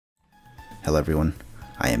Hello everyone,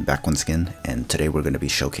 I am back once again, and today we're going to be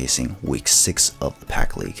showcasing week 6 of the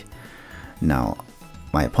PAC League. Now,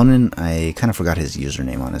 my opponent, I kind of forgot his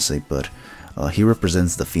username honestly, but he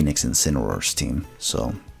represents the Phoenix Incineroars team,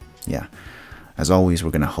 so yeah. As always, we're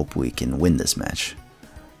going to hope we can win this match.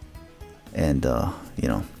 And, you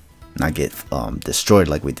know, not get destroyed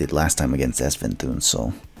like we did last time against Sylveons,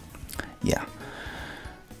 so yeah.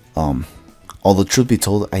 Although truth be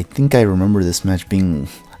told, I think I remember this match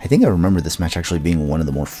actually being one of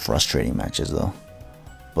the more frustrating matches though.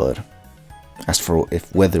 But as for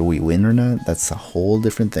whether we win or not, that's a whole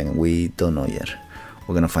different thing. We don't know yet.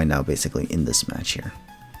 We're gonna find out basically in this match here.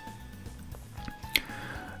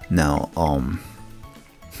 Now,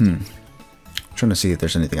 trying to see if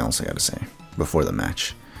there's anything else I gotta say before the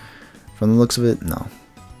match. From the looks of it, no.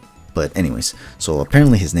 But anyways, so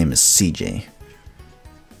apparently his name is CJ.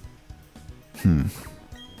 I'm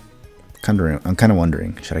kind of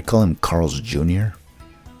wondering, should I call him Carl's Jr.?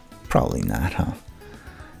 Probably not, huh?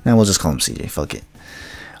 Now we'll just call him CJ, fuck it.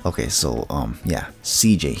 Okay, so, yeah,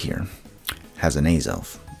 CJ here has an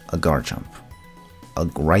Azelf, a Garchomp, a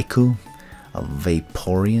Raikou, a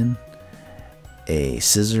Vaporeon, a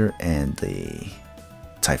Scizor, and a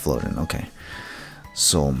Typhlosion. Okay,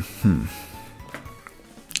 so,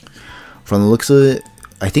 from the looks of it,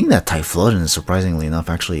 I think that Typhlosion is surprisingly enough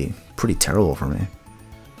actually pretty terrible for me.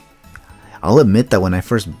 I'll admit that when I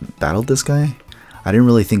first battled this guy, I didn't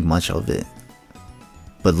really think much of it.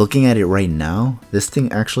 But looking at it right now, this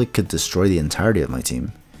thing actually could destroy the entirety of my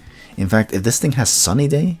team. In fact, if this thing has Sunny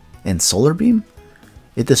Day and Solar Beam,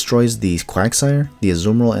 it destroys the Quagsire, the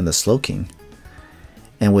Azumarill, and the Slowking.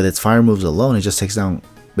 And with its fire moves alone, it just takes down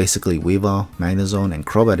basically Weavile, Magnezone, and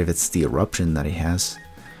Crobat if it's the Eruption that he has.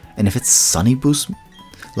 And if it's Sunny Boost,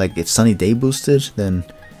 like if Sunny Day boosted, then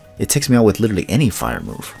it takes me out with literally any fire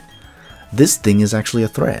move. This thing is actually a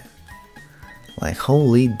threat. Like,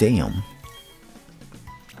 holy damn.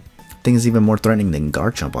 Thing is even more threatening than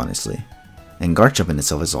Garchomp, honestly. And Garchomp in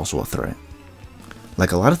itself is also a threat.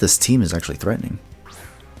 Like, a lot of this team is actually threatening.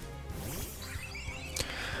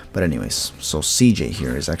 But anyways, so CJ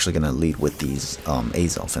here is actually going to lead with these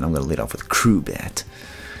Azelf, and I'm going to lead off with Crobat.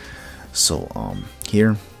 So,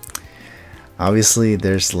 here, obviously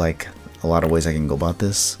there's like a lot of ways I can go about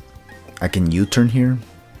this. I can U-turn here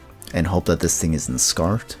and hope that this thing isn't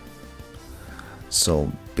scarfed. So,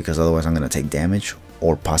 because otherwise I'm going to take damage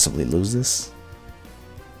or possibly lose this.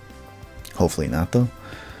 Hopefully not though.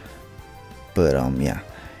 But yeah.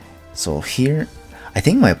 So here, I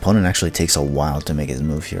think my opponent actually takes a while to make his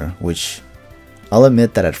move here, which I'll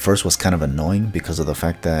admit that at first was kind of annoying because of the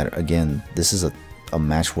fact that, again, this is a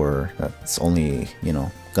match where that's only, you know,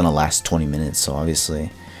 gonna last 20 minutes. So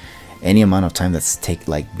obviously any amount of time that's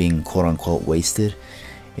being quote unquote wasted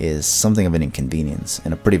is something of an inconvenience,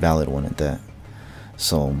 and a pretty valid one at that.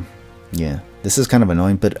 So yeah, this is kind of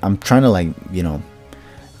annoying, but I'm trying to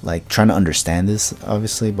trying to understand this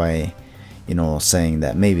obviously by, you know, saying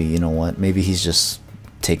that maybe, you know what, maybe he's just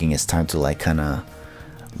taking his time to like kind of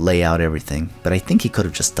lay out everything. But I think he could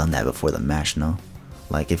have just done that before the match, no?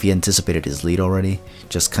 Like if he anticipated his lead already,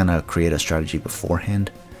 just kind of create a strategy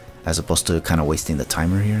beforehand as opposed to kind of wasting the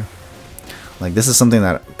timer here. Like, this is something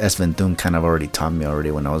that Sylveons kind of already taught me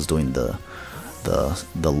already when I was doing the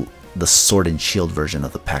Sword and Shield version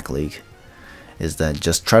of the PAC League. Is that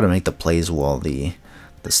just try to make the plays while the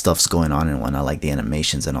stuff's going on and whatnot, like the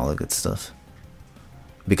animations and all the good stuff.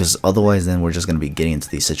 Because otherwise then we're just going to be getting into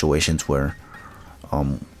these situations where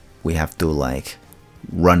we have to like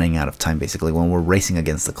running out of time basically when we're racing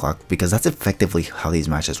against the clock, because that's effectively how these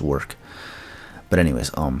matches work. But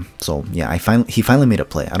anyways, so yeah, he finally made a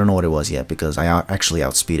play. I don't know what it was yet because I actually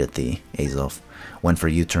outspeeded the Azelf. Went for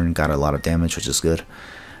U-turn, got a lot of damage, which is good.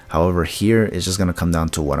 However, here it's just gonna come down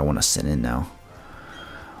to what I want to send in now.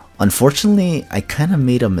 Unfortunately, I kind of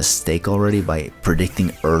made a mistake already by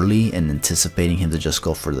predicting early and anticipating him to just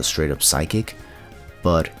go for the straight up Psychic,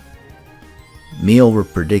 but me over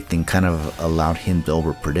predicting kind of allowed him to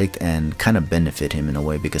over predict and kind of benefit him in a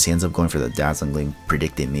way, because he ends up going for the Dazzling Gleam,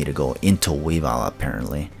 predicting me to go into Weavile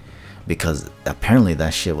apparently, because apparently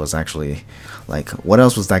that shit was actually like, what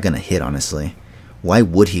else was that gonna hit honestly? Why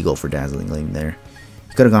would he go for Dazzling Gleam there?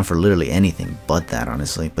 He could have gone for literally anything but that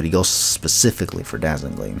honestly, but he goes specifically for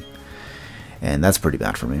Dazzling Gleam, and that's pretty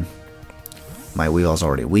bad for me. My Weavile's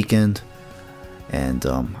already weakened, and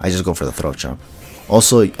I just go for the Throat Chop.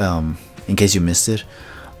 Also, in case you missed it,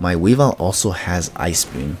 my Weavile also has Ice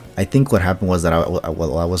Beam. I think what happened was that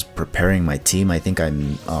while I was preparing my team, I think I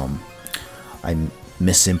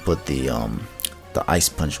misinput the Ice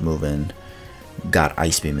Punch move in, got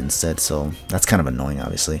Ice Beam instead, so that's kind of annoying,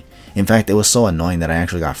 obviously. In fact, it was so annoying that I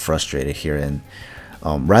actually got frustrated here, and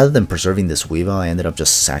rather than preserving this Weavile, I ended up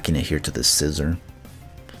just sacking it here to this Scissor.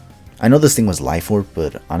 I know this thing was Life Orb,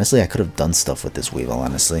 but honestly, I could have done stuff with this Weavile,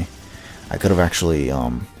 honestly. I could have actually,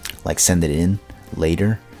 like, send it in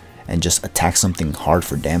later and just attack something hard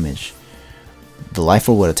for damage. The Life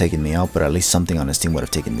Orb would have taken me out, but at least something on his team would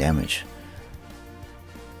have taken damage.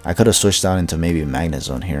 I could have switched out into maybe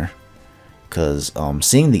Magnezone here, because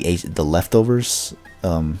seeing the leftovers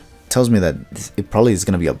tells me that it probably is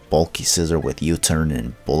going to be a bulky Scissor with U-Turn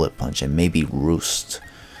and Bullet Punch and maybe Roost.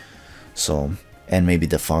 So, and maybe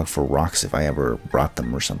Defog for rocks if I ever brought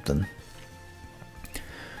them or something.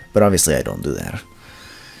 But obviously I don't do that.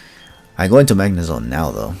 I go into Magnezone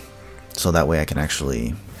now though, so that way I can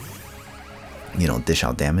actually, you know, dish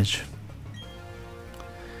out damage.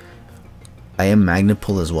 I am Magnet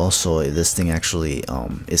Pull as well, so if this thing actually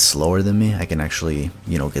is slower than me, I can actually,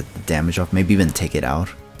 you know, get the damage off, maybe even take it out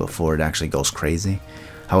before it actually goes crazy.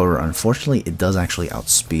 However, unfortunately, it does actually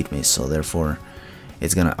outspeed me, so therefore,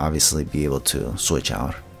 it's gonna obviously be able to switch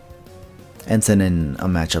out and send in a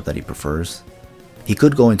matchup that he prefers. He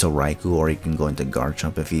could go into Raikou, or he can go into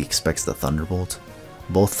Garchomp if he expects the Thunderbolt.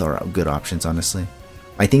 Both are good options, honestly.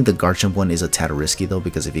 I think the Garchomp one is a tad risky though,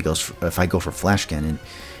 because if I go for Flash Cannon,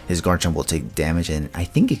 his Garchomp will take damage, and I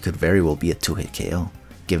think it could very well be a 2-hit KO,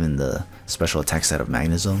 given the special attack set of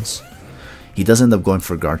Magnezones. He does end up going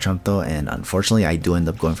for Garchomp though, and unfortunately I do end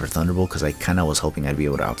up going for Thunderbolt, because I kinda was hoping I'd be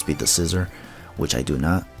able to outspeed the Scissor, which I do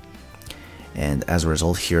not. And as a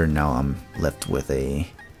result here, now I'm left with a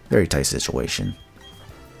very tight situation,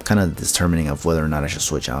 kinda determining of whether or not I should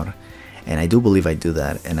switch out. And I do believe I do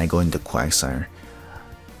that, and I go into Quagsire,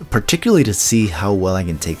 particularly to see how well I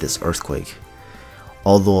can take this Earthquake.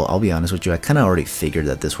 Although, I'll be honest with you, I kind of already figured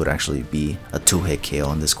that this would actually be a 2-hit KO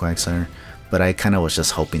on this Quagsire, but I kind of was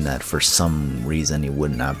just hoping that for some reason he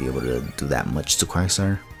would not be able to do that much to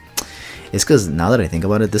Quagsire. It's because now that I think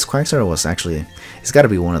about it, this Quagsire was actually, it's got to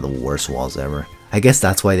be one of the worst walls ever. I guess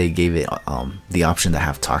that's why they gave it the option to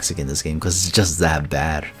have Toxic in this game, because it's just that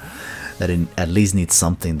bad that it at least needs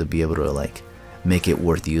something to be able to like make it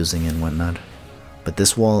worth using and whatnot. But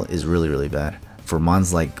this wall is really, really bad. For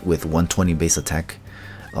mons like with 120 base attack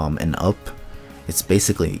and up, it's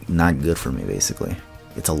basically not good for me, basically.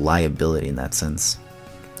 It's a liability in that sense.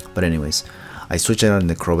 But anyways, I switch out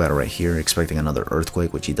into Crobat right here, expecting another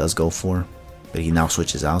Earthquake, which he does go for. But he now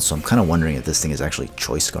switches out, so I'm kind of wondering if this thing is actually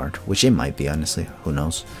Choice Guard, which it might be, honestly, who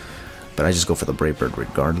knows. But I just go for the Brave Bird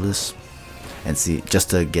regardless, and see, just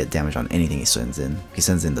to get damage on anything he sends in. He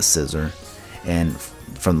sends in the Scissor, and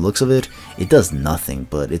from the looks of it, it does nothing,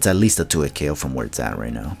 but it's at least a 2-hit KO from where it's at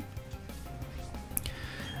right now.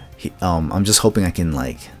 I'm just hoping I can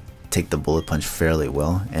like take the Bullet Punch fairly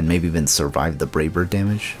well, and maybe even survive the Brave Bird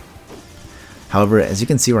damage. However, as you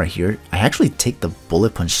can see right here, I actually take the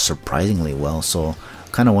Bullet Punch surprisingly well, so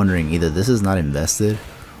I'm kind of wondering either this is not invested,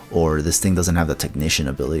 or this thing doesn't have the Technician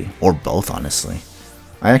ability, or both, honestly.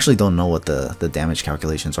 I actually don't know what the damage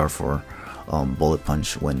calculations are for Bullet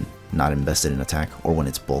Punch when not invested in attack, or when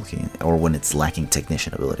it's bulky, or when it's lacking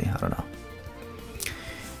Technician ability. I don't know.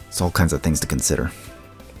 It's all kinds of things to consider.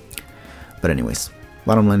 But anyways,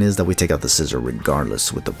 bottom line is that we take out the Scissor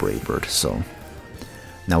regardless with the Brave Bird, so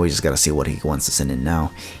now we just gotta see what he wants to send in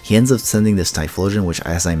now. He ends up sending this Typhlosion, which,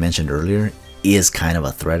 as I mentioned earlier, is kind of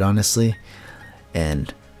a threat, honestly.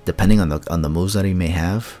 And depending on the moves that he may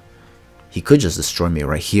have, he could just destroy me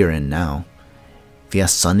right here and now. If he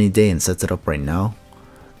has Sunny Day and sets it up right now,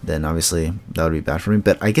 then obviously that would be bad for me.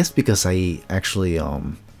 But I guess because I actually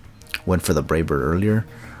went for the Brave Bird earlier,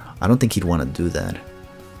 I don't think he'd want to do that.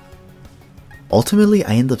 Ultimately,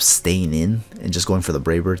 I end up staying in and just going for the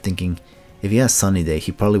Brave Bird, thinking if he has Sunny Day,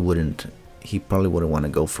 he probably wouldn't want to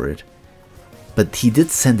go for it. But he did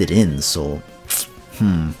send it in, so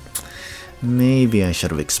maybe I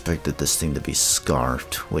should have expected this thing to be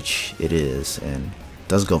Scarfed, which it is, and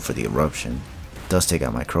does go for the Eruption. Does take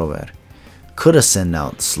out my Crobat. Could have sent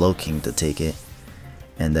out Slowking to take it,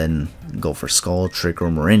 and then go for Skull, Trick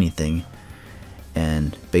Room, or anything.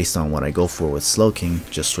 And based on what I go for with Slowking,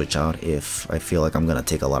 just switch out if I feel like I'm going to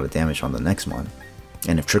take a lot of damage on the next mon.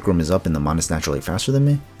 And if Trick Room is up and the mon is naturally faster than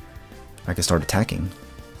me, I can start attacking.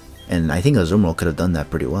 And I think Azumarill could have done that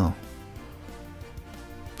pretty well.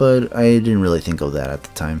 But I didn't really think of that at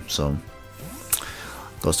the time, so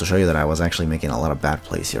goes to show you that I was actually making a lot of bad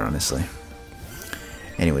plays here, honestly.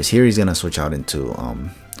 Anyways, here he's going to switch out into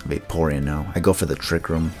Vaporeon now. I go for the Trick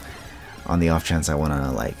Room on the off chance I want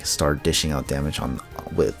to like start dishing out damage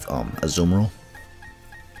with Azumarill.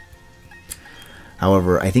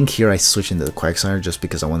 However, I think here I switch into the Quagsire just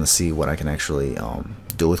because I want to see what I can actually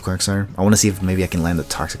do with Quagsire. I want to see if maybe I can land a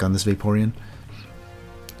Toxic on this Vaporeon.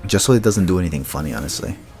 Just so it doesn't do anything funny,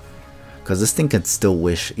 honestly. Because this thing can still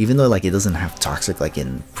wish, even though like it doesn't have Toxic like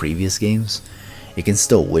in previous games, it can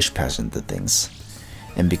still wish past into things.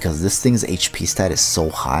 And because this thing's HP stat is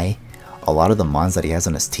so high, a lot of the mons that he has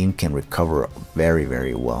on his team can recover very,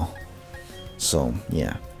 very well. So,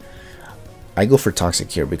 yeah. I go for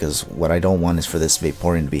Toxic here because what I don't want is for this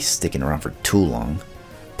Vaporeon to be sticking around for too long.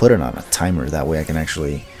 Put it on a timer, that way I can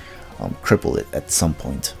actually cripple it at some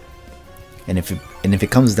point. And if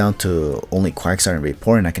it comes down to only Quagsire and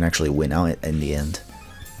Vaporeon, I can actually win out in the end.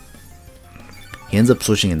 He ends up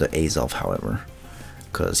switching into Azelf, however,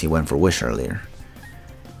 because he went for Wish earlier.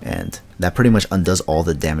 And that pretty much undoes all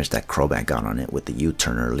the damage that Crobat got on it with the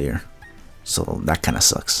U-turn earlier. So that kind of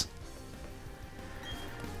sucks.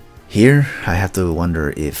 Here, I have to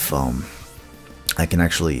wonder if I can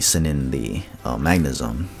actually send in the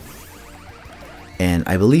Magnezone. And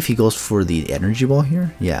I believe he goes for the Energy Ball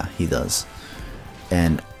here. Yeah, he does.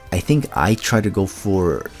 And I think I try to go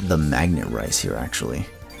for the Magnet Rise here, actually.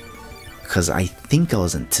 Because I think I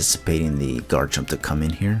was anticipating the Garchomp to come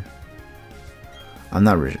in here. I'm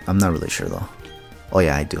not really sure, though. Oh,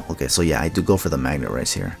 yeah, I do. Okay, so yeah, I do go for the Magnet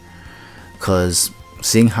Rise here. Because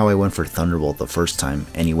seeing how I went for Thunderbolt the first time,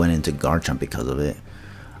 and he went into Garchomp because of it,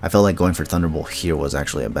 I felt like going for Thunderbolt here was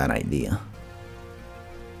actually a bad idea.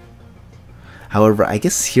 However, I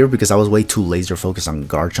guess here, because I was way too laser focused on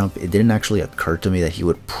Garchomp, it didn't actually occur to me that he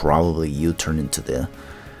would probably U-turn into the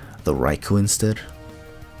Raikou instead.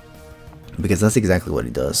 Because that's exactly what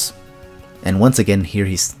he does. And once again, here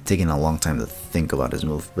he's taking a long time to think about his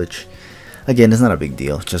move, which, again, is not a big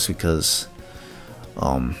deal, just because,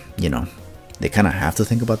 you know, they kind of have to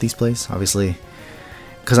think about these plays, obviously.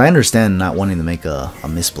 Because I understand not wanting to make a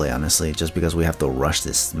misplay, honestly, just because we have to rush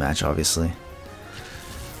this match, obviously.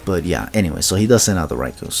 But yeah, anyway, so he does send out the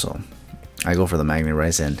Raikou, so I go for the Magnet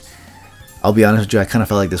Rise, and I'll be honest with you, I kind of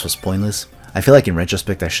felt like this was pointless. I feel like in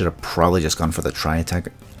retrospect, I should have probably just gone for the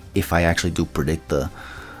Tri-Attack if I actually do predict the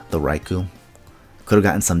Raikou. Could have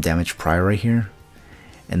gotten some damage prior right here.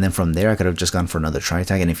 And then from there, I could have just gone for another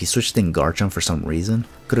Tri-Attack. And if he switched in Garchomp for some reason,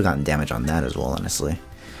 could have gotten damage on that as well, honestly.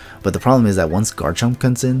 But the problem is that once Garchomp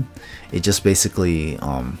comes in, it just basically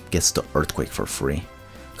gets the Earthquake for free.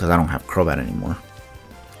 Because I don't have Crobat anymore.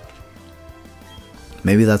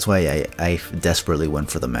 Maybe that's why I desperately went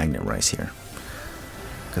for the Magnet Rise here.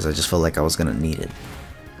 Because I just felt like I was going to need it.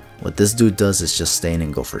 What this dude does is just stay in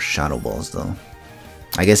and go for Shadow Balls, though.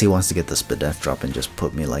 I guess he wants to get the Spadef drop and just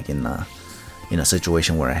put me like in a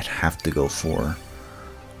situation where I'd have to go for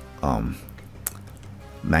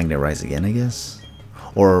Magnet Rise again, I guess.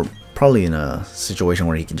 Or probably in a situation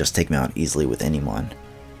where he can just take me out easily with any mon.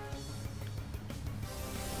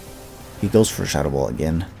 He goes for Shadow Ball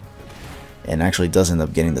again. And actually does end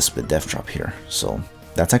up getting the Spadef drop here. So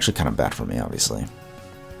that's actually kind of bad for me, obviously.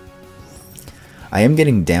 I am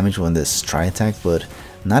getting damage on this Tri-Attack, but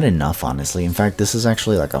not enough, honestly. In fact, this is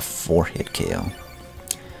actually like a 4-hit KO.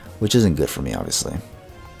 Which isn't good for me, obviously.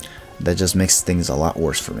 That just makes things a lot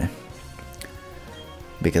worse for me.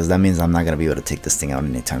 Because that means I'm not going to be able to take this thing out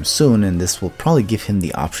anytime soon. And this will probably give him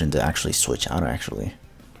the option to actually switch out, actually.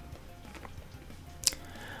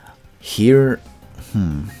 Here,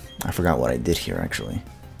 I forgot what I did here, actually.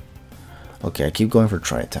 Okay, I keep going for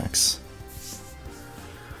Tri-Attacks.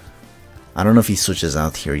 I don't know if he switches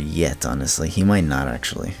out here yet, honestly. He might not,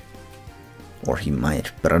 actually. Or he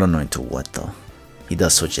might, but I don't know into what, though. He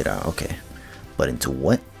does switch it out, okay. But into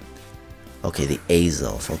what? Okay, the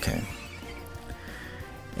Azelf, okay.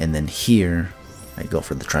 And then here, I go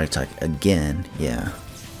for the Tri-Attack again, yeah.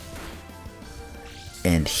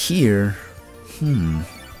 And here, I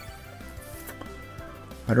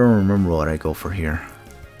don't remember what I go for here.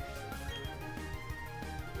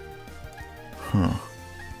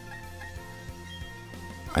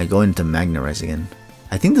 I go into Magnet Rise again.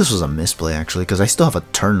 I think this was a misplay, actually, because I still have a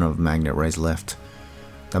turn of Magnet Rise left.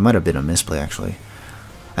 That might have been a misplay, actually.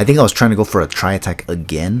 I think I was trying to go for a Tri-Attack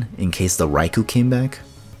again, in case the Raikou came back.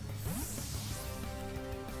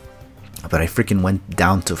 But I freaking went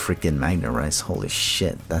down to freaking Magnet Rise. Holy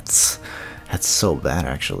shit, that's so bad,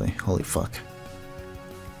 actually. Holy fuck.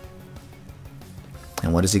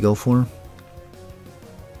 And what does he go for?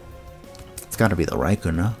 It's gotta be the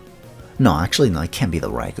Raikou, no? No, actually, no, it can't be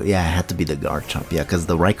the Raikou. Yeah, it had to be the Garchomp. Yeah, because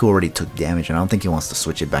the Raikou already took damage, and I don't think he wants to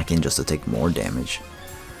switch it back in just to take more damage.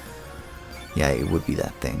 Yeah, it would be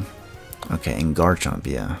that thing. Okay, and Garchomp,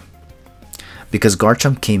 yeah. Because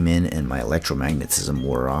Garchomp came in and my electromagnetism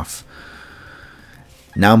wore off.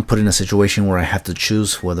 Now I'm put in a situation where I have to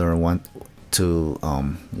choose whether I want to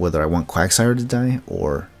whether I want Quagsire to die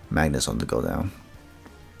or Magnezone to go down.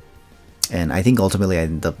 And I think ultimately I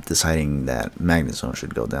end up deciding that Magnezone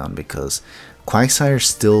should go down because Quagsire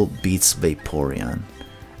still beats Vaporeon.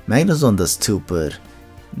 Magnezone does too, but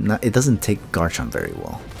it doesn't take Garchomp very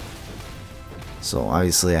well. So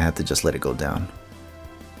obviously I had to just let it go down.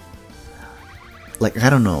 Like,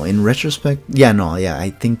 I don't know, in retrospect, I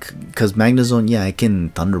think, because Magnezone, yeah, I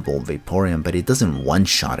can Thunderbolt Vaporeon, but it doesn't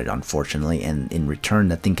one-shot it, unfortunately, and in return,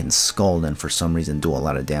 that thing can Scald and for some reason do a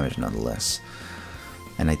lot of damage nonetheless.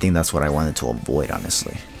 And I think that's what I wanted to avoid,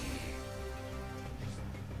 honestly.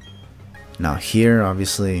 Now here,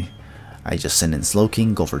 obviously, I just send in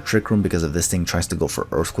Slowking, go for Trick Room, because if this thing tries to go for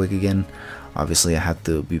Earthquake again, obviously I have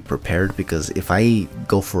to be prepared, because if I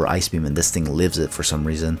go for Ice Beam and this thing lives it for some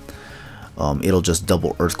reason, it'll just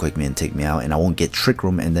double Earthquake me and take me out, and I won't get Trick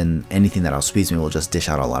Room, and then anything that outspeeds me will just dish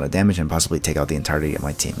out a lot of damage and possibly take out the entirety of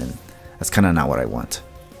my team, and that's kind of not what I want.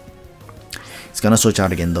 It's gonna switch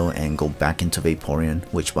out again though and go back into Vaporeon,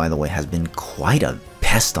 which by the way has been quite a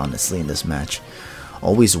pest honestly in this match.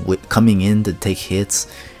 Always coming in to take hits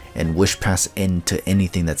and Wish Pass into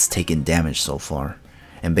anything that's taken damage so far,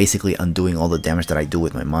 and basically undoing all the damage that I do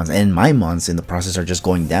with my mons, and my mons in the process are just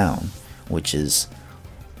going down, which is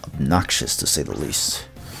obnoxious to say the least.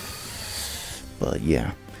 But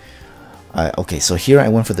yeah, okay, so here I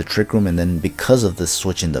went for the Trick Room, and then because of this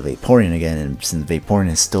switch into Vaporeon again, and since Vaporeon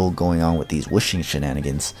is still going on with these wishing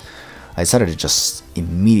shenanigans, I decided to just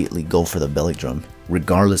immediately go for the Belly Drum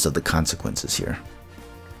regardless of the consequences here.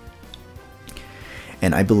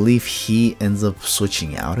 And I believe he ends up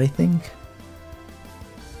switching out, I think,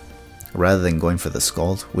 rather than going for the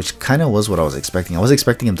Scald, which kind of was what I was expecting. I was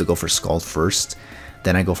expecting him to go for Scald first,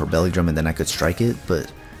 then I go for Belly Drum, and then I could strike it,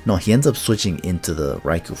 but no, he ends up switching into the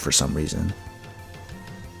Raikou for some reason.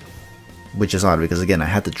 Which is odd, because again, I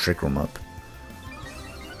had the Trick Room up.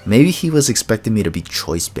 Maybe he was expecting me to be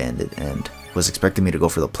Choice Banded, and was expecting me to go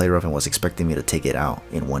for the Play Rough, and was expecting me to take it out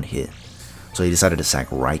in one hit. So he decided to sack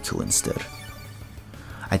Raikou instead.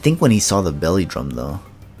 I think when he saw the Belly Drum though,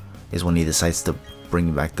 is when he decides to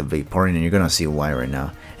bring back the Vaporeon, and you're gonna see why right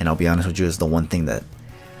now. And I'll be honest with you, it's the one thing that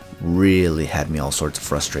really had me all sorts of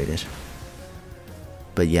frustrated.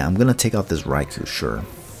 But yeah, I'm gonna take out this Raikou, sure.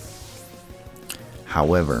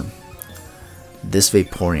 However, this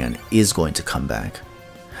Vaporeon is going to come back.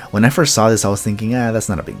 When I first saw this, I was thinking, that's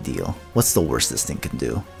not a big deal. What's the worst this thing can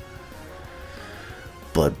do?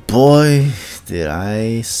 But boy, did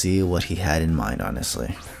I see what he had in mind,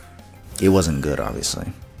 honestly. It wasn't good,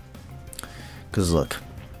 obviously. Because look,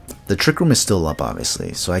 the Trick Room is still up,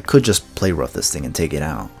 obviously, so I could just Play Rough this thing and take it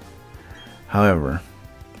out. However,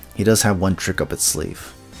 he does have one trick up its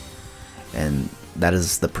sleeve, and that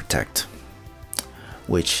is the Protect.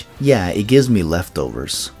 Which, yeah, it gives me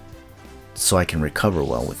leftovers, so I can recover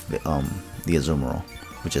well with the Azumarill,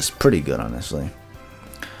 which is pretty good, honestly.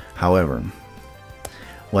 However,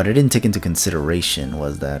 what I didn't take into consideration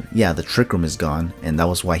was that, yeah, the Trick Room is gone, and that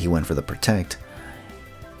was why he went for the Protect.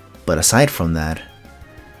 But aside from that,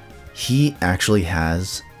 he actually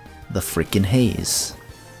has the freaking Haze,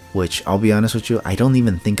 which, I'll be honest with you, I don't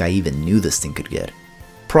even think I even knew this thing could get.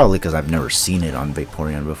 Probably because I've never seen it on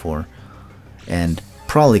Vaporeon before, and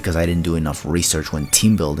probably because I didn't do enough research when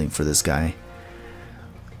team building for this guy.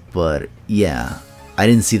 But yeah, I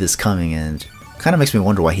didn't see this coming, and kind of makes me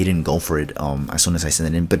wonder why he didn't go for it as soon as I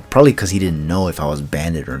sent it in, but probably because he didn't know if I was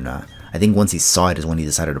banded or not. I think once he saw it is when he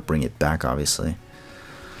decided to bring it back, obviously.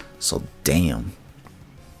 So damn.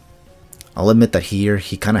 I'll admit that here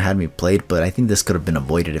he kind of had me played, but I think this could have been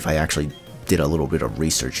avoided if I actually did a little bit of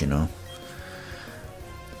research, you know.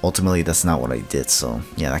 Ultimately, that's not what I did, so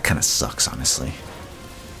yeah, that kind of sucks, honestly.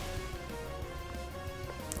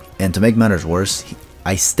 And to make matters worse,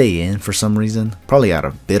 I stay in for some reason, probably out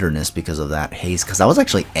of bitterness because of that Haze, because I was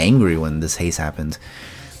actually angry when this Haze happened,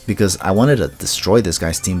 because I wanted to destroy this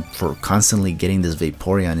guy's team for constantly getting this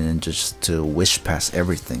Vaporeon in and just to Wish Pass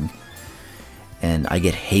everything, and I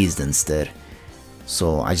get hazed instead.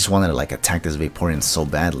 So I just wanted to like attack this Vaporeon so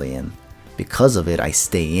badly, and because of it I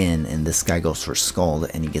stay in, and this guy goes for Scald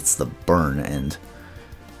and he gets the burn, and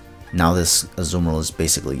now this Azumarill is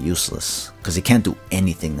basically useless because he can't do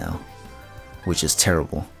anything now, which is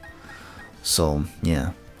terrible. So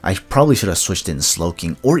yeah, I probably should have switched in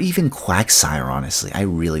Slowking or even Quagsire, honestly. I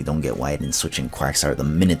really don't get why I didn't switch in Quagsire the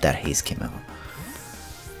minute that Haze came out.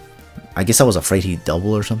 I guess I was afraid he'd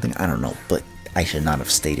double or something, I don't know, but I should not have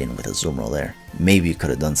stayed in with Azumarill there. Maybe it could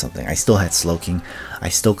have done something. I still had Slowking, I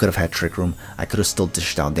still could have had Trick Room, I could have still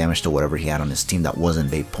dished out damage to whatever he had on his team that wasn't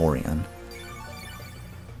Vaporeon.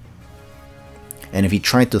 And if he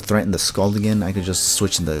tried to threaten the Scald again, I could just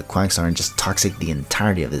switch into Quagsire and just toxic the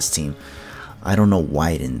entirety of his team. I don't know why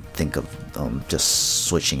I didn't think of just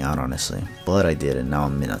switching out, honestly. But I did, and now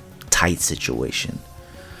I'm in a tight situation.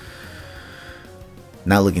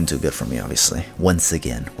 Not looking too good for me, obviously. Once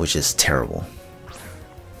again, which is terrible.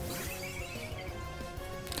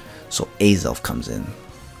 So Azelf comes in.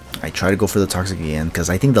 I try to go for the Toxic again, because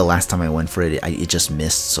I think the last time I went for it, it just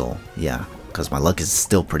missed, so yeah. Because my luck is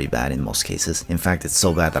still pretty bad in most cases. In fact, it's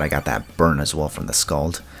so bad that I got that burn as well from the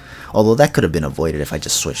Scald. Although that could have been avoided if I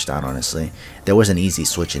just switched out, honestly. There was an easy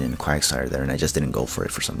switching in Quagsire there, and I just didn't go for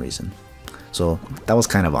it for some reason. So that was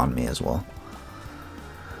kind of on me as well.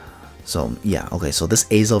 So yeah, okay, so this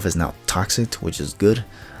Azelf is now Toxic, which is good.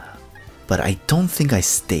 But I don't think I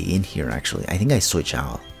stay in here, actually. I think I switch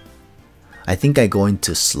out. I think I go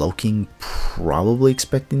into Slowking, probably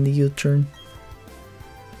expecting the U-turn.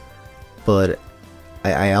 But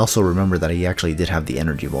I also remember that he actually did have the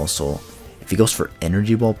Energy Ball, so if he goes for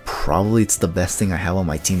Energy Ball, probably it's the best thing I have on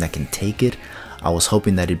my team that can take it. I was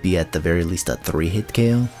hoping that it'd be at the very least a 3-hit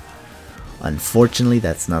KO. Unfortunately,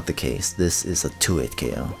 that's not the case. This is a 2-hit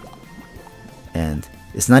KO. And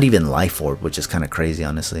it's not even Life Orb, which is kind of crazy,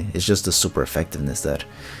 honestly. It's just the super effectiveness that...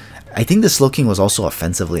 I think the Slowking was also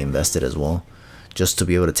offensively invested as well, just to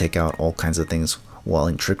be able to take out all kinds of things while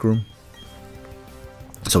in Trick Room.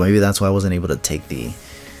 So maybe that's why I wasn't able to take the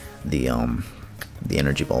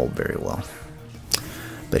Energy Ball very well.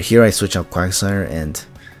 But here I switch out Quagsire, and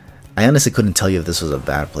I honestly couldn't tell you if this was a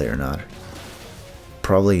bad play or not.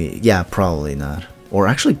 Probably, yeah, probably not. Or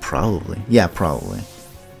actually probably, yeah, probably.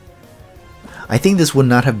 I think this would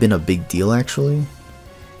not have been a big deal, actually.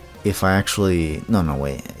 If I actually... No,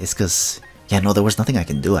 wait. It's because... Yeah, no, there was nothing I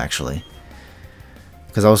can do, actually.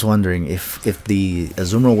 Because I was wondering if the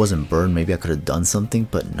Azumarill wasn't burned, maybe I could have done something,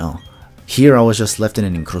 but no. Here, I was just left in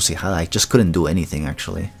an encrucijada. I just couldn't do anything,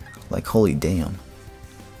 actually. Like, holy damn.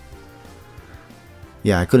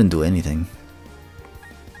 Yeah, I couldn't do anything.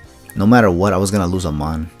 No matter what, I was gonna lose a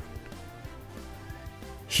Mon.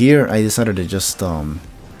 Here, I decided to just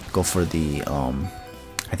go for the...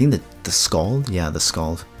 I think the Scald? Yeah, the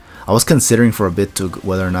Scald. I was considering for a bit to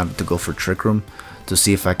whether or not to go for Trick Room to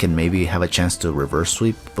see if I can maybe have a chance to reverse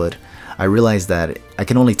sweep, but I realized that I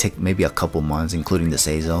can only take maybe a couple mons, including this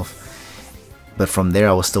Azelf. But from there,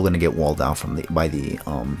 I was still gonna get walled out from by the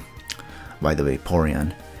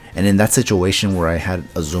Vaporeon. And in that situation where I had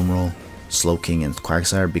Azumarill, Slowking, and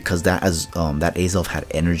Quagsire, because that Azelf had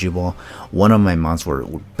Energy Ball, one of my mons were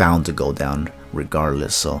bound to go down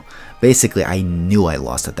regardless. So basically, I knew I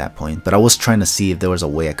lost at that point, but I was trying to see if there was a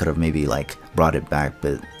way I could have maybe like brought it back.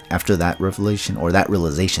 But after that revelation, or that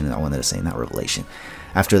realization, I wanted to say, not revelation.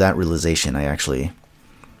 After that realization, I actually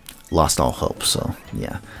lost all hope. So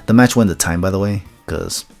yeah, the match went to time, by the way,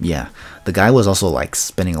 because yeah, the guy was also like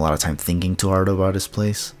spending a lot of time thinking too hard about his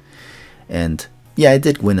place, and yeah, I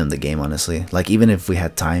did win him the game, honestly. Like, even if we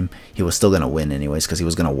had time, he was still gonna win anyways, because he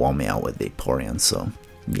was gonna wall me out with Vaporeon. So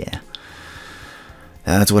yeah,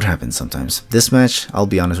 that's what happens sometimes. This match, I'll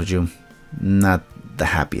be honest with you, not the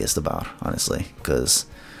happiest about, honestly, because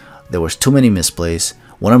there was too many misplays.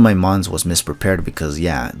 One of my mons was misprepared because,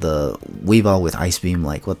 yeah, the Weavile with Ice Beam,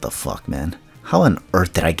 like, what the fuck, man? How on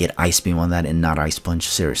earth did I get Ice Beam on that and not Ice Punch?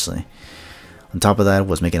 Seriously. On top of that,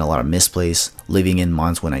 was making a lot of misplays, leaving in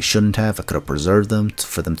mons when I shouldn't have. I could have preserved them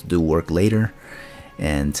for them to do work later.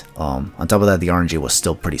 And on top of that, the RNG was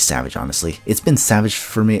still pretty savage, honestly. It's been savage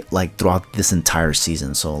for me like throughout this entire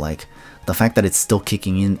season. So like the fact that it's still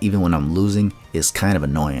kicking in even when I'm losing is kind of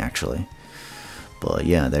annoying, actually. But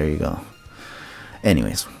yeah, there you go.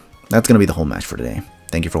 Anyways, that's going to be the whole match for today.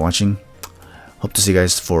 Thank you for watching. Hope to see you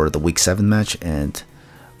guys for the Week 7 match. And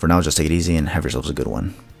for now, just take it easy and have yourselves a good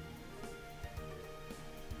one.